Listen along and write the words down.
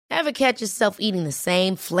Ever catch yourself eating the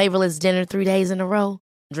same flavorless dinner 3 days in a row?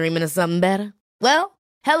 Dreaming of something better? Well,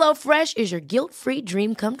 HelloFresh is your guilt-free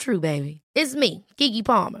dream come true, baby. It's me, Keke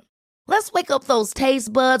Palmer. Let's wake up those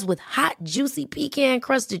taste buds with hot, juicy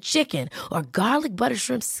pecan-crusted chicken or garlic butter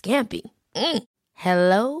shrimp scampi.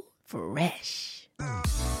 Hello Fresh.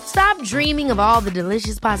 Stop dreaming of all the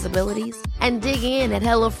delicious possibilities and dig in at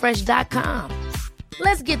HelloFresh.com.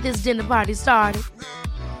 Let's get this dinner party started.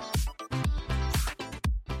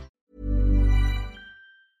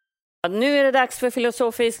 Nu är det dags för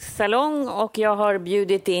Filosofisk salong och jag har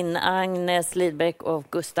bjudit in Agnes Lidbeck och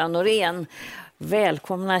Gustav Norén.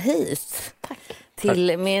 Välkomna hit. Tack.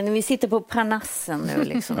 Men vi sitter på Parnassen nu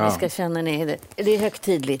liksom. Ja. Vi ska känna ner det. Det är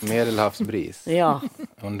högtidligt. Medelhavsbris. Ja.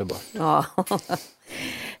 Underbart. Ja.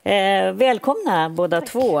 Välkomna båda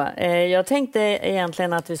två. Jag tänkte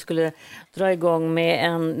egentligen att vi skulle dra igång med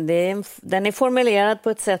den är formulerad på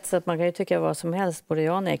ett sätt så att man kan ju tycka vad som helst, både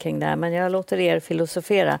jag och ni kring det här, men jag låter er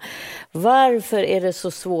filosofera. Varför är det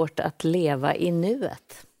så svårt att leva i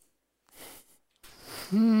nuet?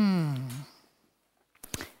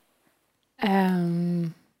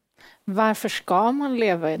 Varför ska man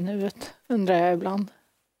leva i nuet, undrar jag ibland.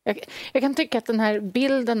 Jag kan tycka att den här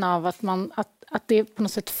bilden av att det är på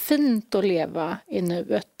något sätt fint att leva i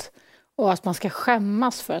nuet och att man ska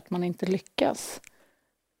skämmas för att man inte lyckas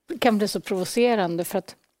kan bli så provocerande, för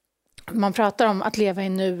att man pratar om att leva i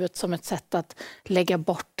nuet som ett sätt att lägga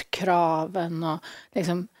bort kraven och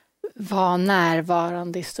liksom vara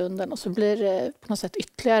närvarande i stunden, och så blir det på något sätt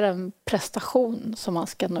ytterligare en prestation som man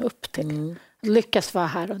ska nå upp till. Lyckas vara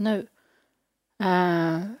här och nu.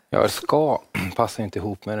 Ja, ska passar inte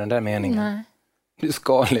ihop med den där meningen. Nej. Du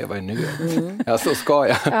ska leva i nuet. Ja, så ska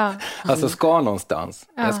jag. Ja. Alltså ska någonstans.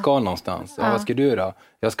 Jag ska någonstans. Ja, vad ska du då?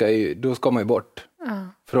 Då ska man ju bort.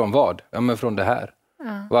 Från vad? Ja, men från det här.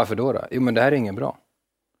 Varför då? Jo, men det här är inget bra.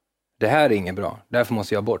 Det här är inget bra. Därför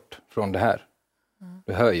måste jag bort från det här.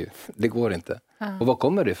 Du hör ju. Det går inte. Och var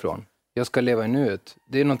kommer det ifrån? Jag ska leva i nuet.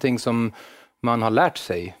 Det är någonting som man har lärt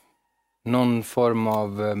sig. Någon form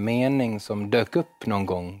av mening som dök upp någon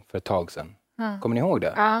gång för ett tag sedan. Kommer ni ihåg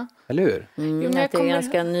det? Ja. Eller hur? Att det är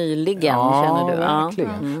ganska nyligen, känner du?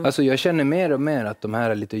 Verkligen. Alltså jag känner mer och mer att de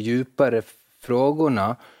här lite djupare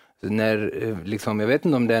frågorna, när, liksom, jag vet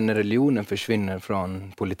inte om det är när religionen försvinner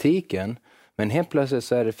från politiken, men helt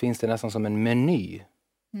plötsligt finns det nästan som en meny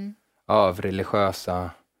av religiösa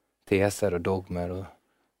teser och dogmer, och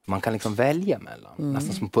man kan liksom välja mellan.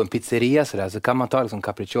 Nästan som på en pizzeria så kan man ta liksom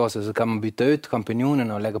capricciosa, så kan man byta ut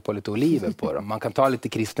champinjonerna och lägga på lite oliver på dem. Man kan ta lite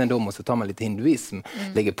kristendom och så tar man lite hinduism,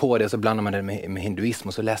 lägger på det och så blandar man det med hinduism,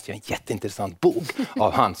 och så läste jag en jätteintressant bok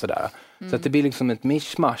av han sådär. Så att det blir liksom ett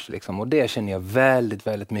mishmash liksom, och det känner jag väldigt,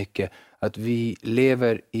 väldigt mycket, att vi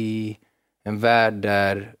lever i en värld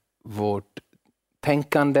där vårt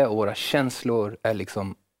tänkande och våra känslor är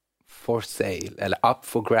liksom for sale eller up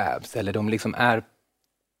for grabs, eller de liksom är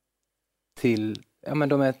till, ja men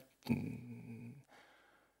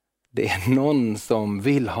det är någon som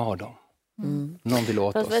vill ha dem. Någon vill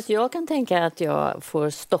åt oss. Jag kan tänka att jag får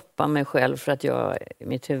stoppa mig själv för att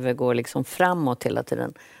mitt huvud går liksom framåt hela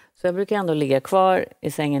tiden. Så jag brukar ändå ligga kvar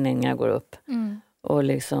i sängen när jag går upp och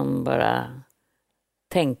liksom bara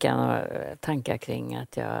tänka tankar kring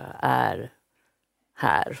att jag är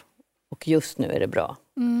här och just nu är det bra.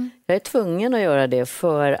 Jag är tvungen att göra det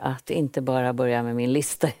för att inte bara börja med min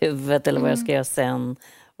lista i huvudet eller vad jag ska göra sen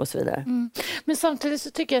och så vidare. Men samtidigt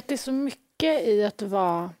så tycker jag att det är så mycket i att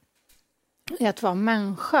vara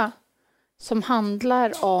människa som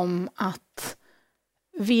handlar om att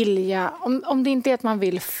vilja, om det inte är att man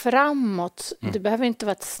vill framåt, det behöver inte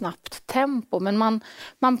vara ett snabbt tempo, men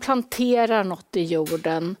man planterar något i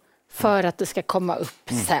jorden för att det ska komma upp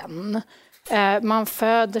sen. Man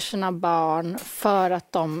föder sina barn för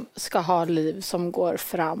att de ska ha liv som går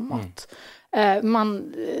framåt.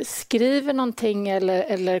 Man skriver någonting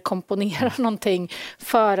eller komponerar någonting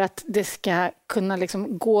för att det ska kunna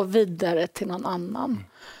liksom gå vidare till någon annan.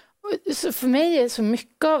 Så för mig är så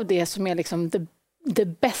mycket av det som är liksom det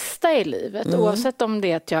bästa i livet, oavsett om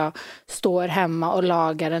det är att jag står hemma och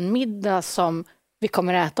lagar en middag som vi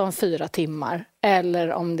kommer äta om 4 timmar,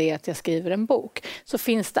 eller om det är att jag skriver en bok, så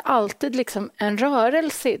finns det alltid liksom en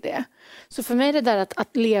rörelse i det. Så för mig är det där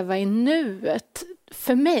att leva i nuet,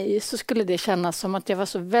 för mig så skulle det kännas som att jag var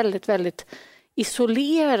så väldigt, väldigt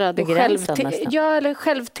isolerad och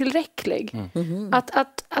självtillräcklig.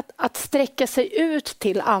 Att sträcka sig ut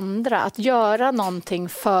till andra, att göra någonting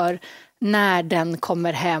för när den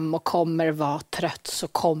kommer hem och kommer vara trött, så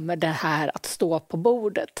kommer det här att stå på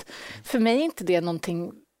bordet. För mig är inte det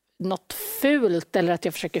något fult eller att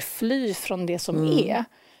jag försöker fly från det som är.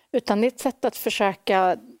 Utan det är ett sätt att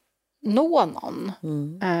försöka nå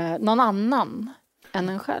någon annan än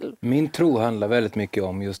en själv. Min tro handlar väldigt mycket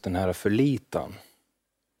om just den här förlitan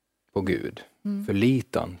på Gud.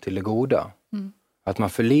 Förlitan till det goda. Att man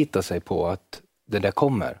förlitar sig på att det där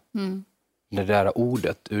kommer. Det där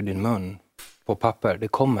ordet ur din mun på papper, det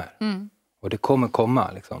kommer. Och det kommer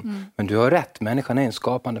komma liksom. Men du har rätt, människan är en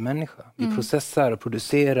skapande människa. Vi processar och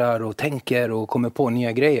producerar och tänker och kommer på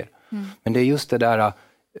nya grejer. Men det är just det där,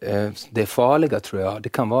 det farliga tror jag, det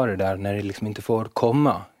kan vara det där när det liksom inte får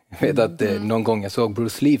komma. Jag vet att någon gång jag såg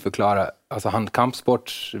Bruce Lee förklara, alltså han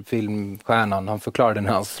kampsportsfilmstjärnan, han förklarade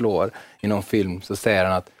när han slår i någon film, så säger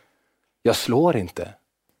han att jag slår inte.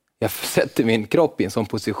 Jag sätter min kropp i en sån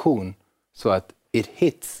position så att it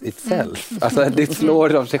hits itself. Alltså det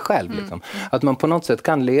slår av sig själv. Liksom. Att man på något sätt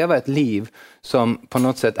kan leva ett liv som på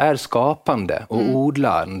något sätt är skapande och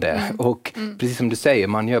odlande. Och precis som du säger,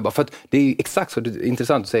 man gör bara... För att det är exakt så det är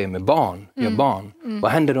intressant att säga med barn. Gör barn.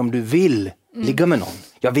 Vad händer om du vill ligga med någon?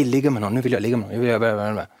 Jag vill ligga med någon, nu vill jag ligga med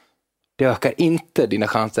någon. Det ökar inte dina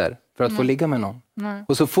chanser för att få ligga med någon.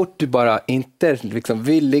 Och så fort du bara inte liksom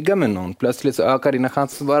vill ligga med någon, plötsligt så ökar dina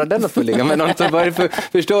chanser bara den att få ligga med någon. Så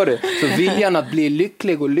förstår du? Så viljan att bli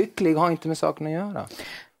lycklig och lycklig har inte med saken att göra.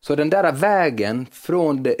 Så den där vägen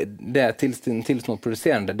från det till något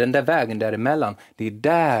producerande, den där vägen däremellan, det är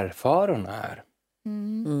där farorna är.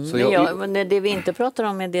 Så men det vi inte pratar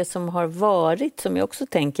om är det som har varit, som jag också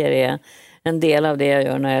tänker är en del av det jag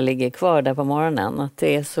gör när jag ligger kvar där på morgonen. Att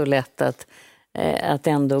det är så lätt att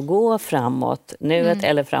ändå gå framåt, nuet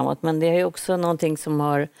eller framåt. Men det är ju också någonting som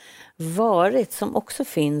har varit, som också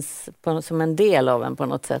finns som en del av en på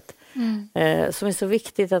något sätt. Som är så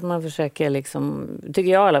viktigt att man försöker, liksom,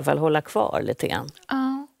 tycker jag i alla fall, hålla kvar lite grann.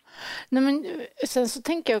 Ja. Nej, men sen så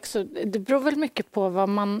tänker jag också, det beror väl mycket på vad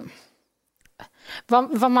man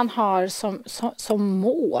har som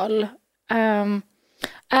mål.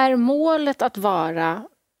 Är målet att vara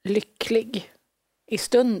lycklig i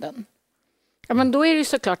stunden? Ja, men då är det ju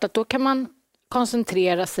såklart att då kan man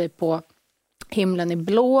koncentrera sig på himlen är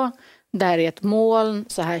blå, där är ett moln,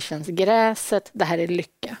 så här känns gräset, det här är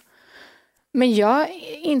lycka. Men jag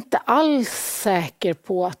är inte alls säker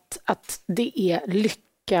på att det är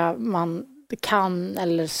lycka man kan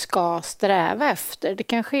eller ska sträva efter. Det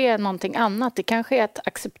kanske är någonting annat. Det kanske är att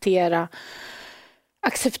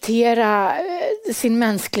acceptera sin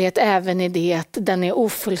mänsklighet även i det att den är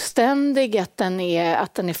ofullständig, att den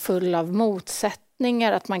är full av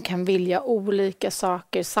motsättningar, att man kan vilja olika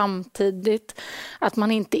saker samtidigt, att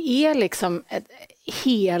man inte är liksom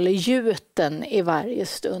helgjuten i varje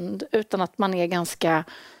stund, utan att man är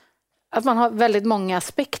att man har väldigt många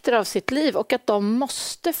aspekter av sitt liv och att de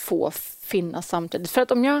måste få finnas samtidigt. För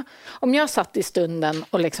att om jag satt i stunden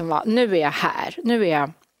och liksom var, nu är jag här, nu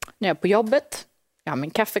är jag på jobbet, jag har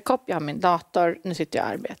min kaffekopp, jag har min dator, nu sitter jag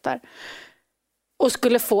och arbetar. Och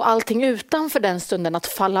skulle få allting utanför den stunden att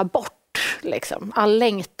falla bort, liksom, all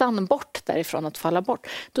längtan bort därifrån att falla bort,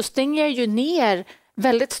 då stänger jag ju ner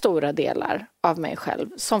väldigt stora delar av mig själv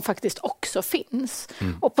som faktiskt också finns.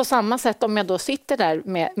 Och på samma sätt om jag då sitter där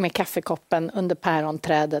med kaffekoppen under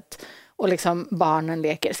päronträdet och liksom barnen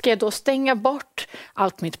leker, ska jag då stänga bort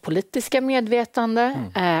allt mitt politiska medvetande,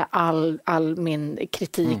 all min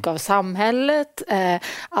kritik av samhället,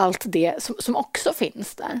 allt det som också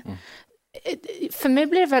finns där. För mig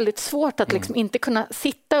blir det väldigt svårt att liksom inte kunna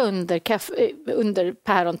sitta under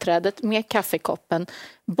päronträdet med kaffekoppen,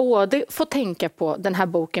 både få tänka på den här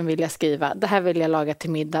boken vill jag skriva, det här vill jag laga till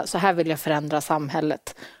middag, så här vill jag förändra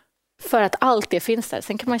samhället. För att allt det finns där.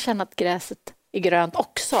 Sen kan man känna att gräset är grönt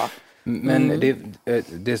också. Men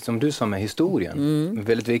det som du sa med historien är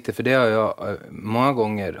väldigt viktigt, för det har jag många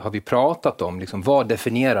gånger har vi pratat om, liksom, vad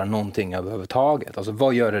definierar någonting överhuvudtaget? Alltså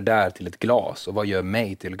vad gör det där till ett glas och vad gör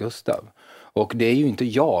mig till Gustav? Och det är ju inte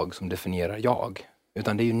jag som definierar jag,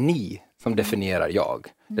 utan det är ju ni som definierar jag.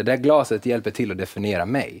 Det där glaset hjälper till att definiera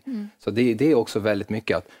mig. Så det är också väldigt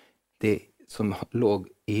mycket att det som låg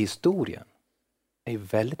i historien är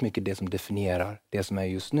väldigt mycket det som definierar det som är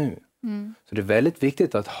just nu. Så det är väldigt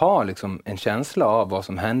viktigt att ha liksom en känsla av vad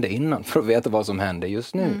som hände innan för att veta vad som händer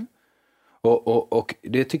just nu. Och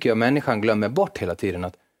det tycker jag människan glömmer bort hela tiden,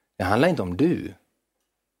 att det handlar inte om du.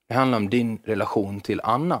 Det handlar om din relation till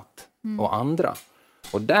annat och andra.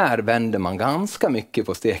 Och där vänder man ganska mycket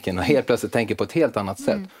på steken och helt plötsligt tänker på ett helt annat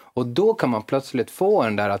sätt. Och då kan man plötsligt få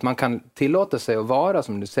den där att man kan tillåta sig att vara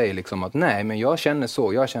som du säger, liksom att nej, men jag känner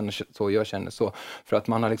så, jag känner så. För att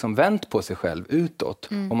man har liksom vänt på sig själv utåt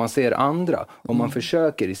och man ser andra och man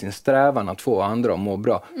försöker i sin strävan att få andra att må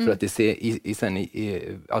bra för att det ser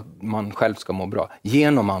att man själv ska må bra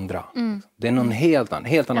genom andra. Det är någon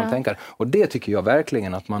helt annan tänkare. Och det tycker jag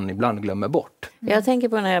verkligen att man ibland glömmer bort. Jag tänker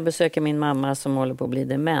på när jag besöker min mamma som håller på att bli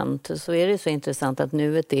dement. Så är det så intressant att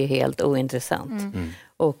nuet är helt ointressant.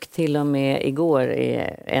 Och till och med igår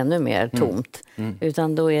är ännu mer tomt.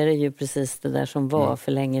 Utan då är det ju precis det där som var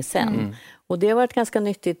för länge sedan. Och det har varit ganska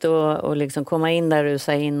nyttigt att liksom komma in där,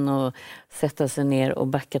 rusa in och sätta sig ner och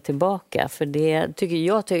backa tillbaka. För det tycker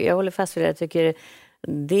jag håller fast vid det. Jag tycker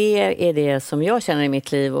det är det som jag känner i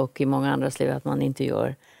mitt liv och i många andras liv att man inte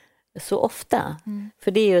gör så ofta.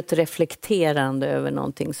 För det är ju ett reflekterande över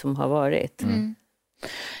någonting som har varit.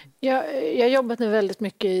 Jag jobbat nu väldigt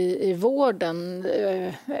mycket i vården,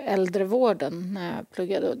 äldrevården, när jag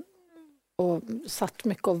pluggade och satt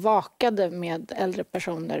mycket och vakade med äldre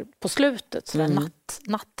personer på slutet, så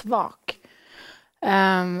nattvak.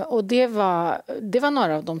 Och det var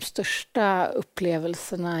några av de största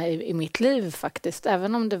upplevelserna i mitt liv faktiskt,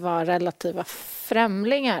 även om det var relativa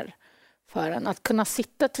främlingar för en. Att kunna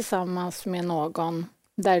sitta tillsammans med någon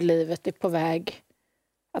där livet är på väg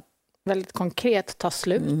att väldigt konkret ta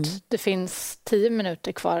slut. Det finns 10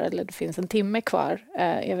 minuter kvar eller det finns en timme kvar,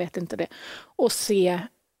 jag vet inte det. Och se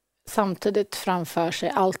samtidigt framför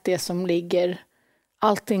sig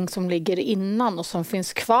allting som ligger innan och som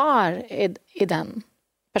finns kvar i den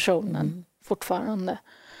personen fortfarande.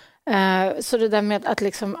 Så det där med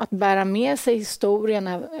att bära med sig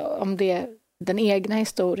historien, om det är den egna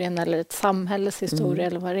historien eller ett samhälles historia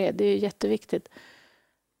eller vad det är ju jätteviktigt.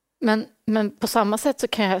 Men på samma sätt så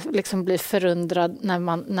kan jag liksom bli förundrad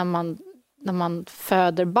när man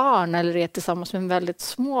föder barn eller är tillsammans med väldigt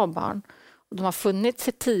små barn. De har funnits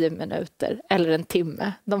i 10 minuter eller en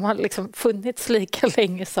timme. De har liksom funnits lika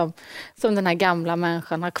länge som den här gamla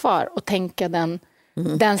människan har kvar. Och tänka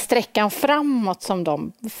den sträckan framåt som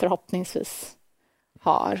de förhoppningsvis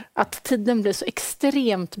har. Att tiden blir så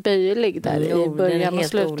extremt böjlig där i början och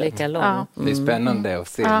slutet. Ja. Det är spännande att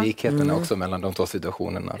se likheterna också mellan de två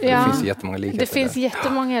situationerna. För det finns jättemånga likheter. Det finns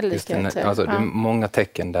jättemånga likheter. Alltså, det är många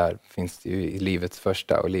tecken där finns det ju i livets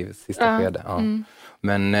första och livets sista skede. Ja.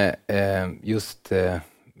 Men just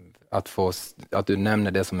att du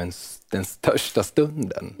nämner det som den största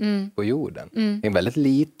stunden på jorden. Det är en väldigt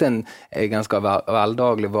liten, ganska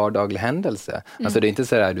vardaglig händelse. Alltså det är inte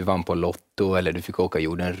så att du vann på Lotto eller du fick åka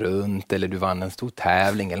jorden runt eller du vann en stor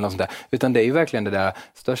tävling eller något sånt där. Utan det är ju verkligen det där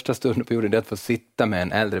största stunden på jorden, det att få sitta med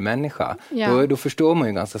en äldre människa. Ja. Då förstår man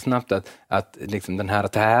ju ganska snabbt att liksom den här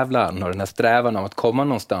tävlan och den här strävan av att komma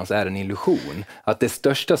någonstans är en illusion. Att de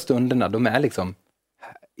största stunderna, de är liksom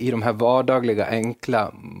i de här vardagliga,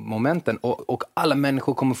 enkla momenten. Och alla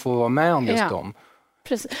människor kommer få vara med om just dem.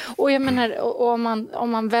 Precis. Och jag menar,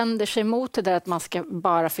 om man vänder sig mot det där att man ska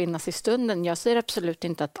bara finnas i stunden. Jag säger absolut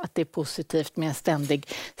inte att det är positivt med en ständig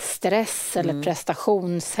stress eller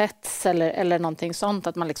prestationshets eller någonting sånt.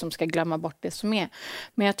 Att man liksom ska glömma bort det som är.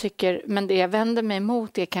 Men det jag vänder mig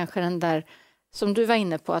mot är kanske den där som du var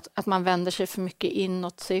inne på, att man vänder sig för mycket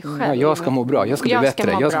inåt sig själv. Ja, jag ska må bra, jag ska bli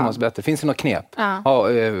bättre, jag ska må bättre. Finns det något knep? Ta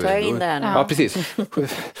in där nu. Ja, precis.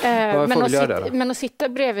 Men att sitta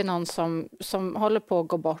bredvid någon som håller på att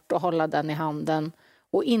gå bort och hålla den i handen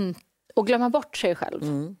och glömma bort sig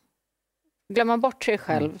själv. Glömma bort sig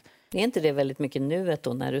själv. Är inte det väldigt mycket nuet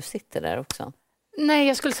då när du sitter där också? Nej,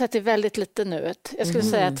 jag skulle säga att det är väldigt lite nuet. Jag skulle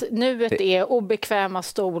säga att nuet är obekväma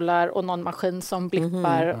stolar och någon maskin som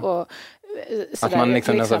blippar och att man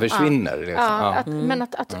liksom nästan försvinner. Liksom. Men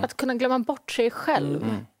att kunna glömma bort sig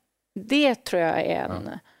själv, det tror jag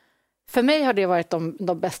är för mig har det varit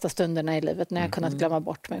de bästa stunderna i livet när jag kunnat glömma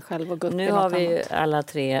bort mig själv och gå upp nu i något har vi annat. alla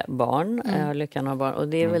 3 barn, lyckan har barn, och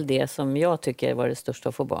det är väl det som jag tycker var det största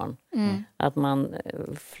att få barn. Att man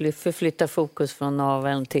förflyttar fokus från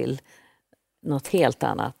naveln till något helt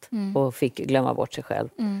annat och fick glömma bort sig själv.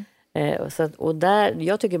 Och där,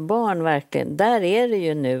 jag tycker barn verkligen, där är det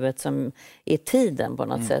ju nuet som är tiden på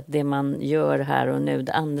något sätt. Det man gör här och nu,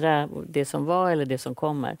 det andra, det som var eller det som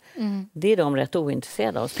kommer. Det är de rätt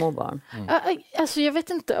ointresserade av, små barn. Alltså jag vet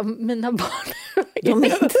inte om mina barn de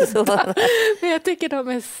är inte så. Men jag tycker de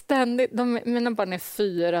är ständigt, mina barn är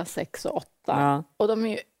 4, 6 och 8 och de är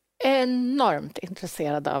ju enormt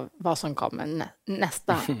intresserade av vad som kommer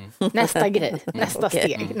nästa grej, nästa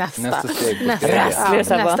steg, nästa.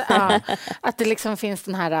 Att det liksom finns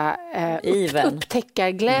den här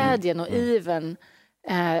upptäckarglädjen och iven.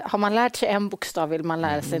 Har man lärt sig en bokstav vill man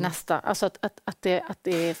lära sig nästa. Alltså att det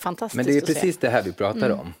är fantastiskt. Men det är precis det här vi pratar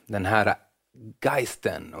om. Den här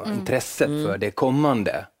geisten och intresset för det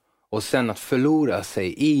kommande. och sen att förlora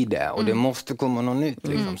sig i det och det måste komma något nytt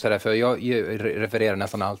liksom. Så därför jag refererar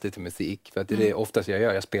nästan alltid till musik för att det är oftast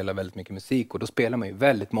jag spelar väldigt mycket musik och då spelar man ju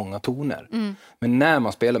väldigt många toner. Men när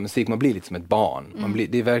man spelar musik man blir lite som ett barn.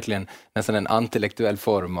 Det är verkligen nästan en intellektuell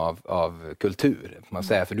form av kultur man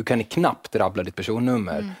säger, för du kan knappt rabbla ditt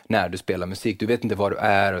personnummer när du spelar musik. Du vet inte var du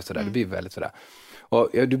är och sådär. Det blir väldigt sådär. Och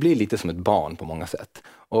du blir lite som ett barn på många sätt.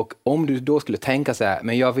 Och om du då skulle tänka så här,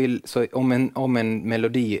 men jag vill, så om en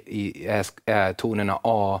melodi är tonerna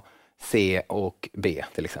A, C och B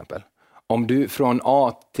till exempel. Om du från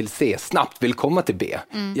A till C snabbt vill komma till B.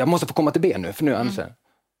 Jag måste få komma till B nu, för nu annars.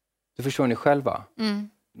 Då förstår ni själva.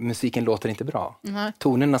 Musiken låter inte bra.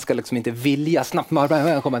 Tonerna ska liksom inte vilja snabbt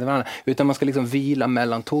komma till varandra, utan man ska liksom vila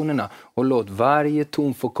mellan tonerna och låt varje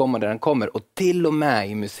ton få komma där den kommer. Och till och med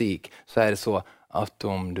i musik så är det så att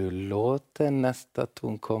om du låter nästa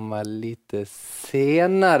ton komma lite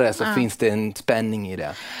senare så finns det en spänning i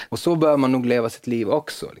det. Och så bör man nog leva sitt liv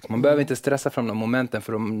också. Liksom. Man behöver inte stressa fram de momenten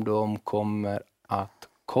för de kommer att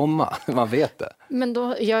komma. Man vet det. Men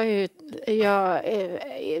då,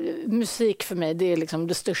 musik för mig, det är liksom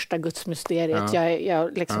det största gudsmysteriet.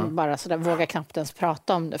 Jag liksom bara sådär vågar knappt ens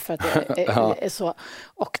prata om det för att jag är så,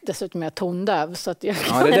 och dessutom är jag tondöv så att jag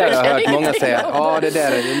det där har jag hört många säga. Det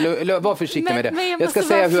där, var försiktig med det. Jag ska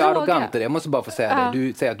säga hur arrogant det är. Jag måste bara få säga det.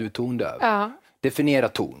 Du säger att du är tondöv. Definiera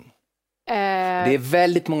ton. Det är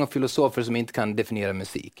väldigt många filosofer som inte kan definiera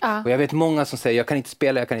musik. Och jag vet många som säger jag kan inte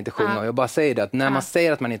spela, jag kan inte sjunga. Och jag bara säger det att när man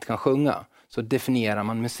säger att man inte kan sjunga så definierar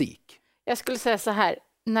man musik. Jag skulle säga så här,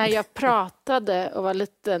 när jag pratade och var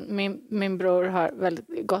liten, min bror har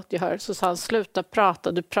väldigt gott gehör, så sa han sluta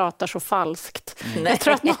prata, du pratar så falskt. Jag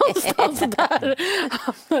tror att någonstans där.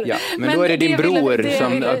 Men då är det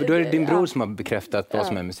din bror som har bekräftat vad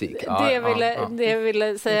som är musik. Det jag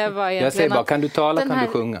ville säga var egentligen jag säger bara, kan du tala, kan du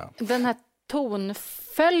sjunga? Den här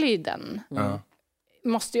tonföljden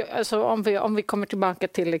måste ju, alltså om vi kommer tillbaka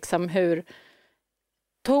till liksom hur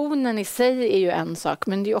tonen i sig är ju en sak,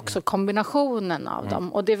 men det är också kombinationen av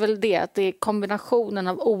dem. Och det är väl det, att det är kombinationen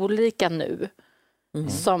av olika nu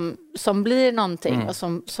som blir någonting och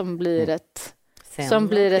som blir ett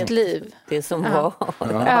liv. Det som var.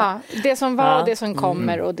 Det som var och det som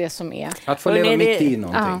kommer och det som är. Att få leva mitt i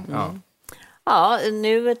någonting. Ja,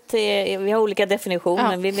 nuet vi har olika definitioner,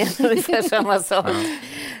 men vi menar ungefär samma sak.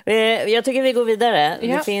 Jag tycker vi går vidare.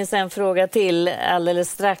 Det finns en fråga till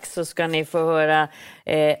alldeles strax, så ska ni få höra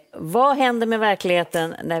vad händer med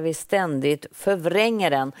verkligheten när vi ständigt förvränger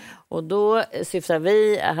den? Och då syftar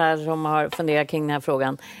vi här som har funderat kring den här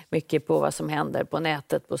frågan mycket på vad som händer på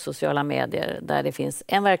nätet, på sociala medier, där det finns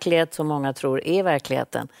en verklighet som många tror är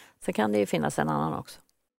verkligheten. Så kan det ju finnas en annan också.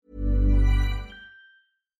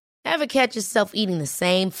 Ever catch yourself eating the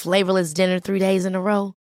same flavorless dinner 3 days in a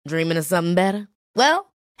row? Dreaming of something better? Well,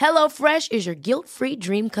 HelloFresh is your guilt-free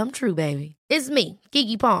dream come true, baby. It's me,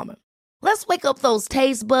 Keke Palmer. Let's wake up those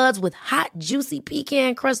taste buds with hot, juicy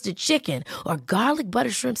pecan-crusted chicken or garlic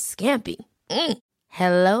butter shrimp scampi.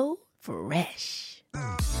 Hello Fresh.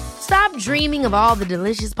 Stop dreaming of all the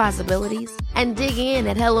delicious possibilities and dig in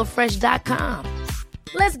at HelloFresh.com.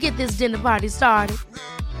 Let's get this dinner party started.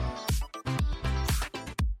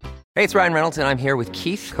 Hey, it's Ryan Reynolds, and I'm here with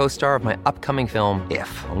Keith, co-star of my upcoming film,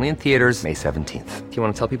 If, only in theaters May 17th. Do you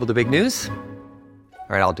want to tell people the big news?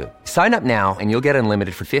 All right, I'll do it. Sign up now and you'll get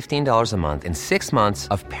unlimited for $15 a month and 6 months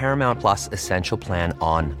of Paramount Plus Essential Plan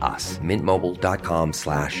on us.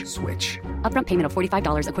 MintMobile.com/switch. Upfront payment of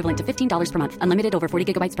 $45 equivalent to $15 per month. Unlimited over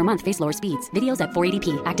 40 gigabytes per month. Face lower speeds. Videos at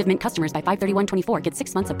 480p. Active Mint customers by 531.24 get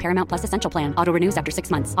 6 months of Paramount Plus Essential Plan. Auto renews after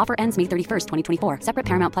 6 months. Offer ends May 31st, 2024. Separate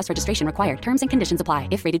Paramount Plus registration required. Terms and conditions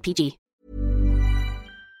apply if rated PG.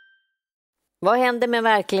 Vad händer med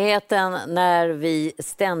verkligheten när vi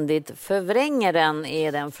ständigt förvränger den,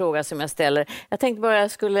 är den fråga som jag ställer. Jag tänkte bara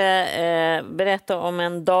jag skulle berätta om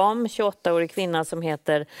en dam, 28-årig kvinna som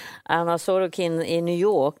heter Anna Sorokin i New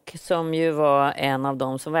York, som ju var en av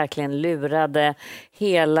dem som verkligen lurade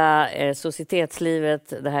hela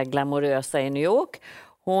societetslivet, det här glamorösa i New York.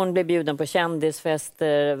 Hon blev bjuden på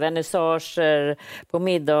kändisfester, vernissager, på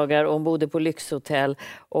middagar och hon bodde på lyxhotell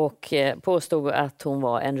och påstod att hon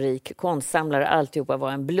var en rik konstsamlare. Alltihopa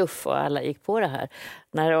var en bluff och alla gick på det här.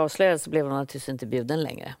 När det avslöjades så blev hon naturligtvis inte bjuden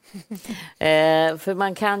längre. För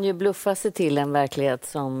man kan ju bluffa sig till en verklighet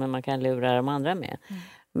som man kan lura de andra med.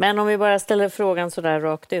 Men om vi bara ställer frågan så där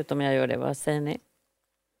rakt ut, om jag gör det, vad säger ni?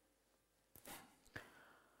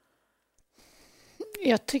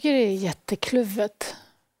 Jag tycker det är jättekluvet.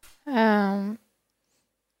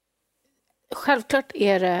 Självklart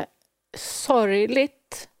är det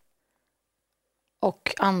sorgligt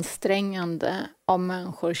och ansträngande om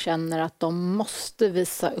människor känner att de måste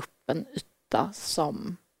visa upp en yta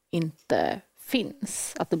som inte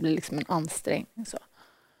finns. Att det blir liksom en ansträngning. Så.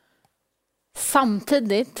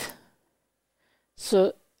 Samtidigt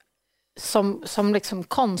så som liksom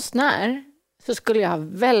konstnär så skulle jag ha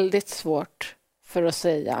väldigt svårt för att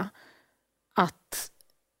säga att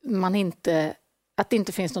det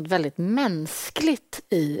inte finns något väldigt mänskligt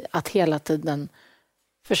i att hela tiden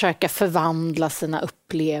försöka förvandla sina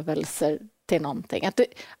upplevelser till någonting.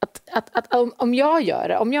 Om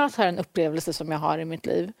jag tar en upplevelse som jag har i mitt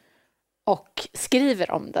liv och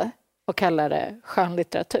skriver om det och kallar det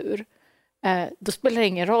skönlitteratur, då spelar det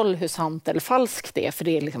ingen roll hur sant eller falskt det är, för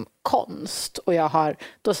det är liksom konst. Och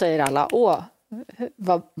då säger alla,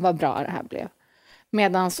 vad bra det här blev.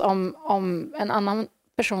 Medan om en annan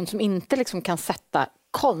person som inte liksom kan sätta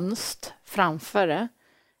konst framför det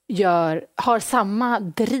har samma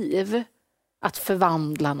driv att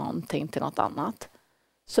förvandla någonting till något annat,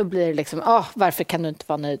 så blir det liksom, varför kan du inte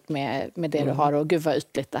vara nöjd med det du har, och gud vad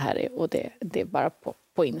ytligt det här är, och det är bara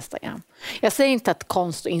på Instagram. Jag säger inte att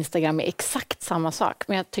konst och Instagram är exakt samma sak,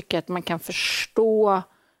 men jag tycker att man kan förstå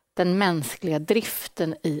den mänskliga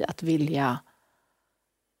driften i att vilja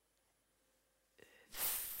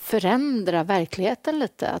förändra verkligheten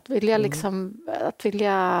lite, att vilja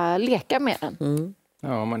leka med den.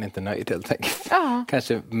 Ja, om man inte är nöjd helt enkelt. Ja.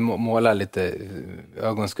 Kanske måla lite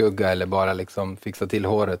ögonskugga eller bara liksom fixa till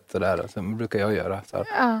håret sådär. Så brukar jag göra. Så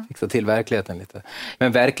fixa till verkligheten lite.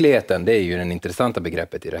 Men verkligheten, det är ju det intressanta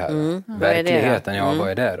begreppet i det här. Verkligheten, vad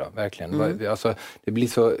är det då? Verkligen. Alltså, det blir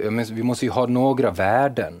så, vi måste ju ha några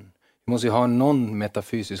värden. Vi måste ju ha någon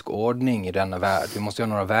metafysisk ordning i denna värld. Vi måste ha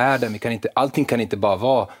några värden. Allting kan inte bara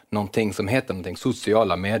vara någonting som heter någonting.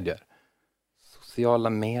 Sociala medier. Sociala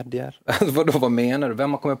medier? Vad menar du?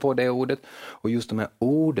 Vem har kommit på det ordet? Och just de här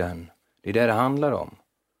orden, det är det handlar om.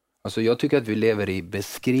 Alltså jag tycker att vi lever i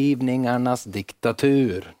beskrivningarnas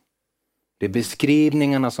diktatur. Det är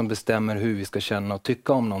beskrivningarna som bestämmer hur vi ska känna och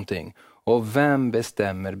tycka om någonting. Och vem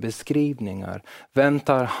bestämmer beskrivningar? Vem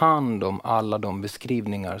tar hand om alla de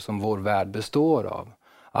beskrivningar som vår värld består av?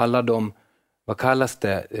 Alla de, vad kallas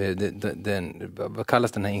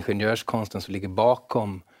den här ingenjörskonsten som ligger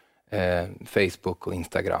bakom Facebook och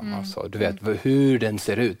Instagram. Alltså. Du vet hur den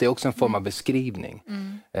ser ut. Det är också en form av beskrivning.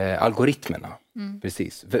 Algoritmerna.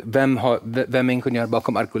 Precis. Vem är ingenjör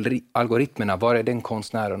bakom algoritmerna? Var är den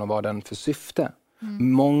konstnären och vad är den för syfte?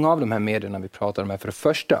 Många av de här medierna vi pratar om är för det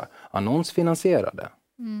första annonsfinansierade.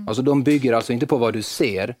 Alltså de bygger alltså inte på vad du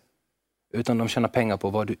ser, utan de tjänar pengar på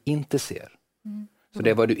vad du inte ser. Så det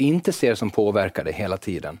är vad du inte ser som påverkar dig hela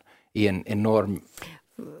tiden i en enorm...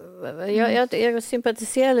 Jag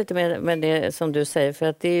sympatiserar lite med det som du säger, för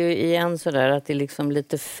att det är ju igen sådär att det är liksom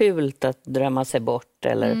lite fult att drömma sig bort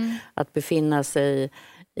eller att befinna sig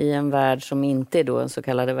i en värld som inte är då en så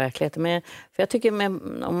kallad verklighet. Men för jag tycker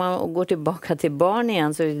om man går tillbaka till barn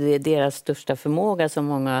igen, så är det deras största förmåga som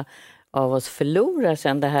många av oss förlorar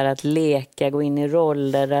sen, det här att leka, gå in i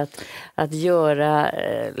roller, att göra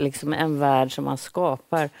liksom en värld som man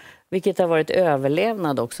skapar. Vilket har varit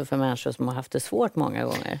överlevnad också för människor som har haft det svårt många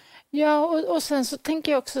gånger. Ja, och sen så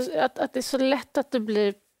tänker jag också att det är så lätt att det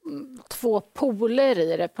blir två poler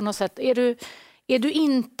i det på något sätt. Är du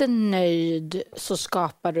inte nöjd så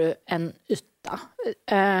skapar du en yta.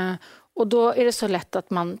 Och då är det så lätt att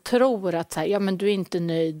man tror att så här, men du är inte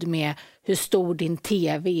nöjd med hur stor din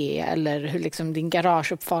tv är eller hur liksom din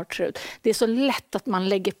garageuppfart ser ut. Det är så lätt att man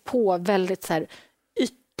lägger på väldigt så här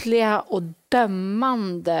ytliga och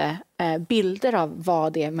dömande bilder av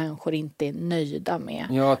vad det är människor inte är nöjda med.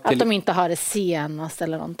 Ja, att de inte har det senast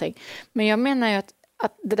eller någonting. Men jag menar ju att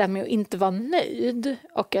det där med att inte vara nöjd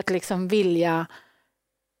och att liksom vilja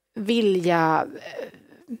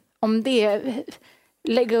om det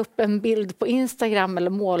lägga upp en bild på Instagram eller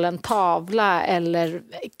måla en tavla eller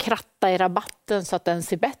kratta i rabatten så att den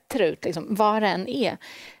ser bättre ut, liksom, vad det än är.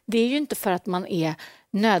 Det är ju inte för att man är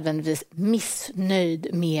nödvändigtvis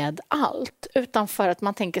missnöjd med allt, utan för att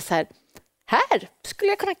man tänker så här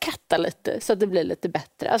skulle jag kunna kratta lite så att det blir lite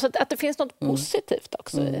bättre. Alltså att det finns något positivt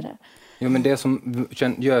också i det. Ja, men det som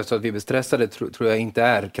gör så att vi blir stressade tror jag inte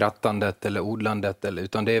är krattandet eller odlandet,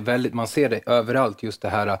 utan det är väldigt, man ser det överallt, just det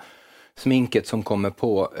här sminket som kommer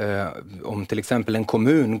på. Om till exempel en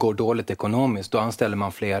kommun går dåligt ekonomiskt, då anställer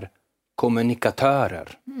man fler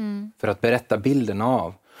kommunikatörer för att berätta bilden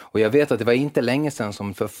av. Och jag vet att det var inte länge sedan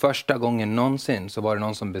som för första gången någonsin så var det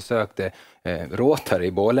någon som besökte Rotary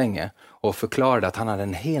i Borlänge och förklarade att han hade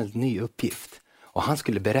en helt ny uppgift. Och han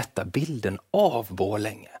skulle berätta bilden av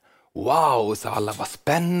Borlänge. Wow, så alla, var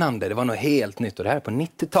spännande. Det var något helt nytt. Och det här är på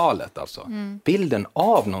 90-talet alltså. Bilden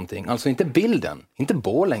av någonting. Alltså inte bilden, inte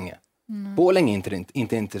Borlänge. Borlänge är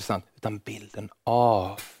inte intressant, utan bilden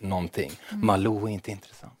av någonting. Malou är inte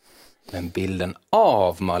intressant. Men bilden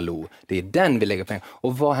av Malou, det är den vi lägger pengar.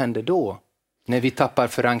 Och vad händer då? När vi tappar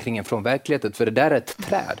förankringen från verkligheten, för det där är ett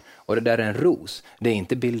träd och det där är en ros. Det är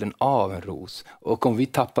inte bilden av en ros. Och om vi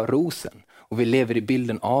tappar rosen och vi lever i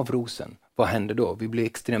bilden av rosen, vad händer då? Vi blir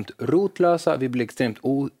extremt rotlösa, vi blir extremt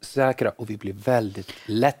osäkra och vi blir väldigt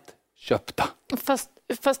lätt köpta.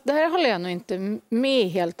 Fast där håller jag nog inte med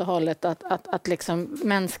helt och hållet att liksom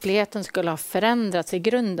mänskligheten skulle ha förändrats i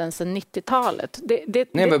grunden sedan 90-talet. Nej,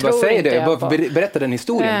 men bara säg det. Bara berätta den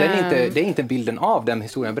historien. Det är inte bilden av den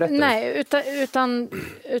historien berättas. Nej,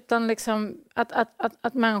 utan liksom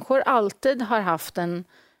att människor alltid har haft en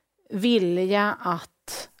vilja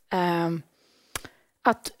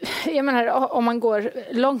att jag menar, om man går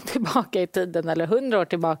långt tillbaka i tiden eller 100 år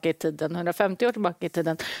tillbaka i tiden, 150 år tillbaka i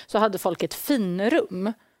tiden, så hade folk ett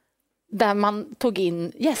finrum där man tog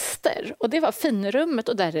in gäster. Och det var finrummet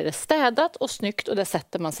och där är det städat och snyggt och där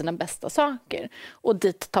sätter man sina bästa saker. Och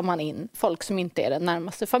dit tar man in folk som inte är den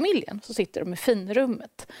närmaste familjen, så sitter de i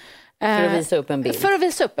finrummet. För att visa upp en bild. För att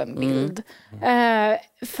visa upp en bild.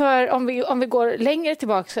 För om vi går längre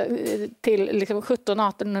tillbaka till liksom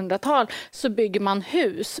 1700-1800-tal så bygger man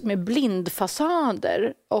hus med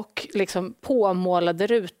blindfasader och liksom påmålade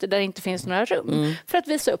rutor där det inte finns några rum. För att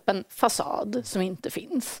visa upp en fasad som inte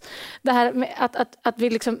finns. Det här med att vi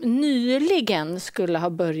liksom nyligen skulle ha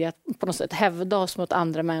börjat på något sätt hävda oss mot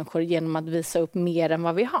andra människor genom att visa upp mer än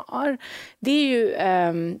vad vi har. Det är ju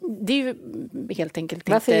helt enkelt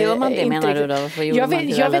varför inte... Varför gör man det, menar du då? Varför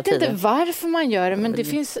jag vet inte varför man gör det, men det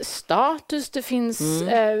finns status, det finns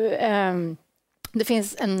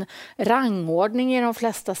en rangordning i de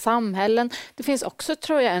flesta samhällen. Det finns också,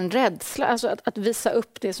 tror jag, en rädsla. Alltså att visa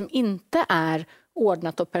upp det som inte är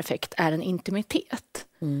ordnat och perfekt är en intimitet.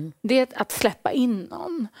 Det är att släppa in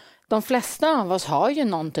någon. De flesta av oss har ju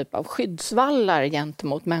någon typ av skyddsvallar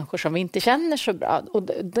gentemot människor som vi inte känner så bra. Och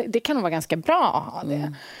det kan nog vara ganska bra att ha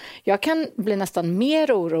det. Jag kan bli nästan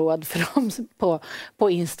mer oroad för dem på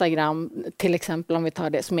Instagram, till exempel om vi tar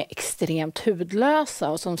det, som är extremt hudlösa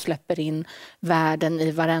och som släpper in världen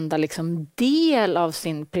i varenda liksom del av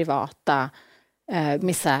sin privata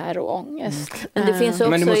misär och ångest. Men det finns också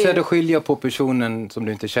men du måste ändå skilja på personen som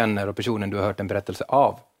du inte känner och personen du har hört en berättelse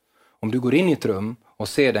av. Om du går in i ett rum och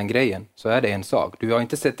ser den grejen så är det en sak. Du har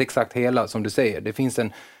inte sett exakt hela, som du säger. Det finns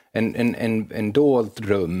en dolt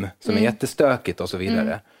rum som är jättestökigt och så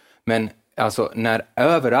vidare. Men alltså när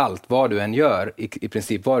överallt, vad du än gör, i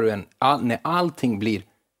princip när allting blir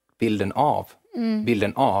bilden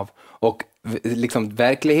av och liksom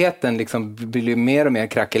verkligheten liksom blir mer och mer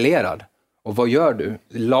krackelerad. Och vad gör du?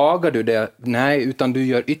 Lagar du det? Nej, utan du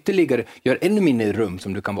gör ännu mindre rum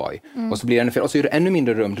som du kan vara i. Och så blir det ännu fel. Och så gör du ännu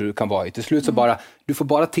mindre rum du kan vara i. Till slut så du får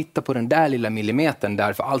bara titta på den där lilla millimetern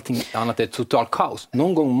där, för allting annat är total kaos.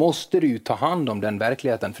 Någon gång måste du ju ta hand om den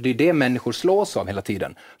verkligheten, för det är det människor slås av hela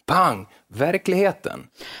tiden. Pang! Verkligheten.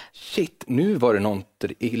 Shit, nu var det något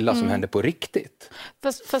illa som hände på riktigt.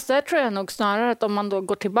 Fast där tror jag nog snarare att om man då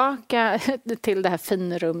går tillbaka till det här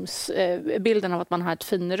finrumsbilden av att man har ett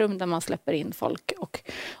finrum där man släpper in folk och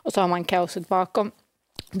så har man kaoset bakom.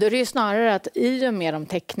 Då är det ju snarare att i och med de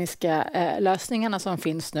tekniska lösningarna som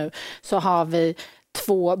finns nu så har vi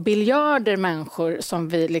 2 biljarder människor som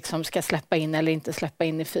vi liksom ska släppa in eller inte släppa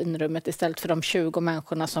in i finrummet istället för de 20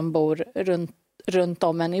 människorna som bor runt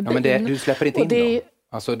om en i byn. Ja, men du släpper inte in dem.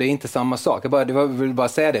 Alltså det är inte samma sak. Jag vill bara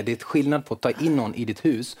säga det. Det är ett skillnad på att ta in någon i ditt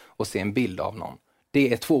hus och se en bild av någon.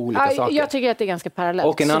 Det är 2 olika saker. Jag tycker att det är ganska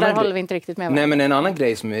parallellt. Så där håller vi inte riktigt med. Nej, men en annan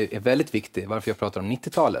grej som är väldigt viktig, varför jag pratar om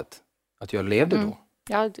 90-talet, att jag levde då.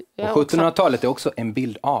 Och 1700-talet är också en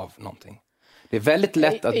bild av någonting. Det är väldigt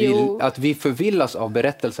lätt att vi förvillas av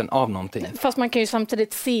berättelsen av någonting. Fast man kan ju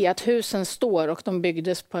samtidigt se att husen står och de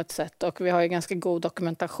byggdes på ett sätt. Och vi har ju ganska god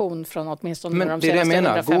dokumentation från åtminstone de senaste 150 åren. Men det är det jag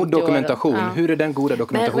menar, god dokumentation. Ja. Hur är den goda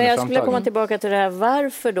dokumentationen men jag skulle komma tillbaka till det här,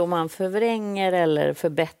 varför då man förvränger eller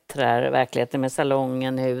förbättrar verkligheten med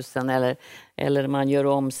salongen, husen eller man gör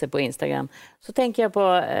om sig på Instagram. Så tänker jag på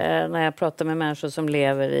när jag pratar med människor som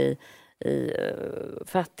lever i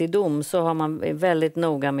fattigdom, så har man väldigt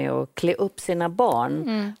noga med att klä upp sina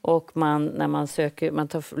barn och när man söker, man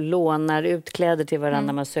lånar ut kläder till varandra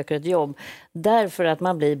när man söker ett jobb, därför att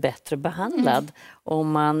man blir bättre behandlad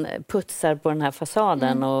om man putsar på den här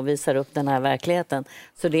fasaden och visar upp den här verkligheten.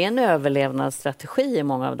 Så det är en överlevnadsstrategi i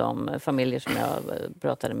många av de familjer som jag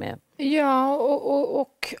pratade med. Ja,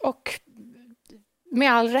 och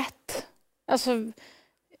med all rätt. Alltså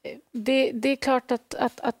det är klart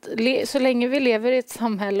att så länge vi lever i ett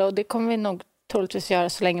samhälle, och det kommer vi nog troligtvis göra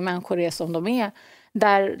så länge människor är som de är,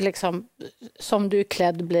 där liksom, som du är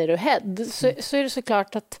klädd blir du hädd, så är det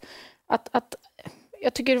såklart att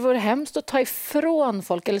jag tycker det vore hemskt att ta ifrån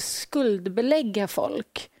folk eller skuldbelägga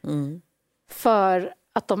folk för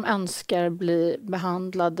att de önskar bli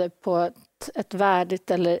behandlade på ett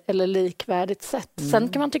värdigt eller likvärdigt sätt. Sen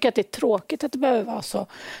kan man tycka att det är tråkigt att det behöver vara så.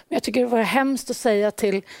 Men jag tycker det vore hemskt att säga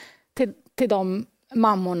till de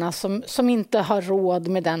mammorna som inte har råd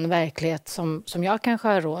med den verklighet som jag kanske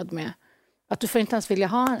har råd med. Att du får inte ens vilja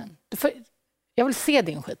ha den. Jag vill se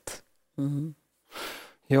din skit.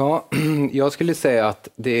 Ja, jag skulle säga att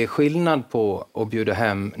det är skillnad på att bjuda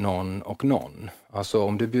hem någon och någon. Alltså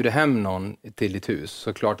om du bjuder hem någon till ditt hus så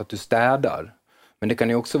är det klart att du städar. Men det kan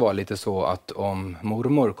ju också vara lite så att om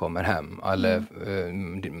mormor kommer hem eller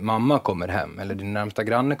mamma kommer hem eller din närmsta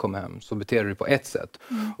granne kommer hem så beter du dig på ett sätt.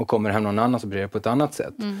 Och kommer hem någon annan så beter du dig på ett annat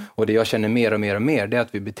sätt. Och det jag känner mer och mer och mer det är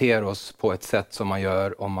att vi beter oss på ett sätt som man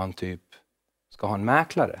gör om man typ ska ha en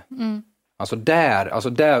mäklare. Alltså det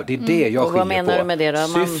är det jag och vad menar du med det då?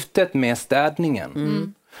 Syftet med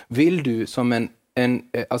städningen. Vill du som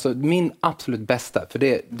alltså min absolut bästa,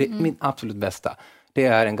 för min absolut bästa, det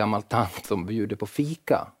är en gammal tant som bjuder på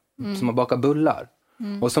fika, som har bakat bullar.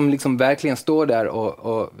 Och som liksom verkligen står där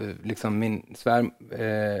och liksom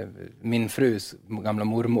min frus gamla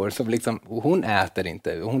mormor som liksom, hon äter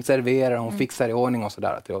inte, hon serverar, hon fixar i ordning och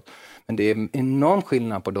sådär. Men det är enorm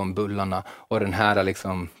skillnad på de bullarna och den här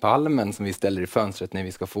liksom palmen som vi ställer i fönstret när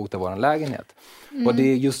vi ska fota vår lägenhet. Och det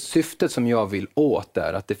är just syftet som jag vill åt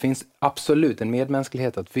där, att det finns absolut en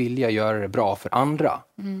medmänsklighet att vilja göra det bra för andra.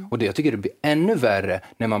 Och det jag tycker det blir ännu värre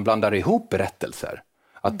när man blandar ihop berättelser.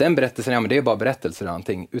 Att den berättelsen, men det är bara berättelser och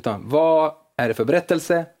allting. Utan vad är det för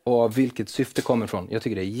berättelse och vilket syfte kommer ifrån? Jag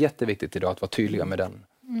tycker det är jätteviktigt idag att vara tydliga med den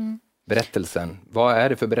berättelsen. Vad är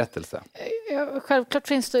det för berättelse? Ja, självklart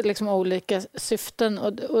finns det liksom olika syften.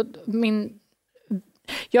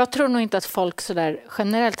 Jag tror nog inte att folk så där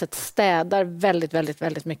generellt sett städar väldigt, väldigt,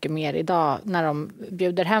 väldigt mycket mer idag när de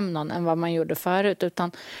bjuder hem någon än vad man gjorde förut.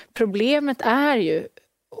 Utan problemet är ju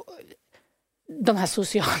de här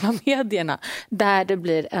sociala medierna där det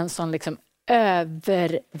blir en sån liksom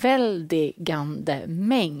överväldigande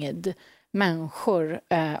mängd människor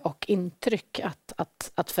och intryck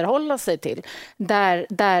att förhålla sig till. Där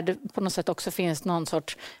det på något sätt också finns någon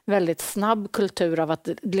sorts väldigt snabb kultur av att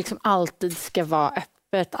det liksom alltid ska vara öppet,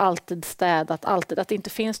 alltid städat, alltid att det inte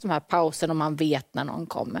finns de här pauserna och man vet när någon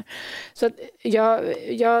kommer. Så jag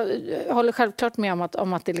håller självklart med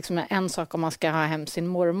om att det liksom är en sak om man ska ha hem sin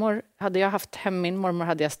mormor. Hade jag haft hem min mormor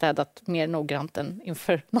hade jag städat mer noggrant än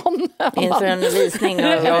inför någon. Inför en visning.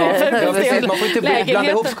 Man får inte blanda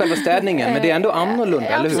ihop själva städningen, men det är ändå annorlunda,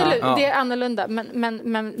 eller hur? Absolut, det är annorlunda.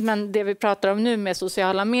 Men det vi pratar om nu med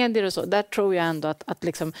sociala medier och så, där tror jag ändå att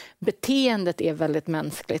liksom beteendet är väldigt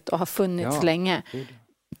mänskligt och har funnits länge.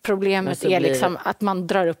 Problemet är liksom att man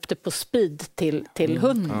drar upp det på speed till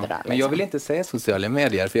 100. Ja. Men jag vill inte säga sociala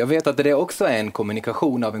medier, för jag vet att det också är en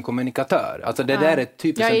kommunikation av en kommunikatör. Alltså det där är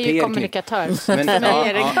typiskt jag är ju kommunikatör, så för mig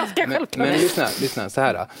är det ganska självklart. Men lyssna så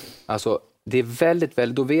här. Alltså det är väldigt,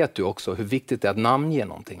 då vet du också hur viktigt det är att namnge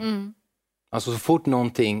någonting. Alltså så fort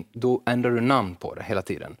någonting, då ändrar du namn på det hela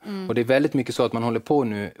tiden. Och det är väldigt mycket så att man håller på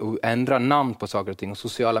nu och ändrar namn på saker och ting. Och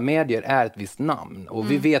sociala medier är ett visst namn.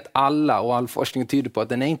 Och vi vet alla, och all forskning tyder på att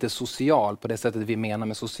den är inte social på det sättet vi menar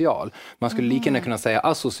med social. Man skulle lika gärna kunna säga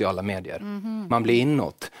asociala medier. Man blir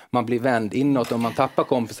inåt, man blir vänd inåt och man tappar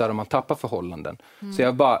kompisar och man tappar förhållanden. Så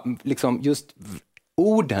jag bara, liksom just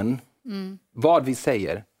orden, vad vi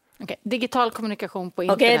säger. Okej, digital kommunikation på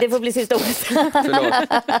internet. Okej, det får bli sista ordet. Förlåt.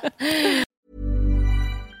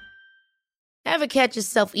 Ever catch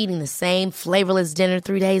yourself eating the same flavorless dinner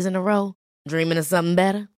 3 days in a row? Dreaming of something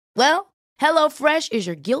better? Well, HelloFresh is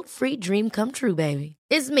your guilt-free dream come true, baby.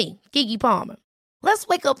 It's me, Keke Palmer. Let's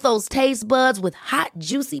wake up those taste buds with hot,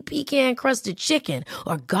 juicy pecan-crusted chicken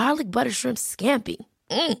or garlic butter shrimp scampi.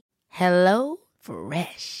 Hello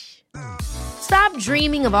Fresh. Stop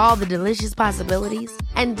dreaming of all the delicious possibilities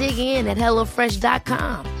and dig in at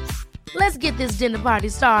HelloFresh.com. Let's get this dinner party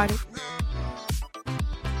started.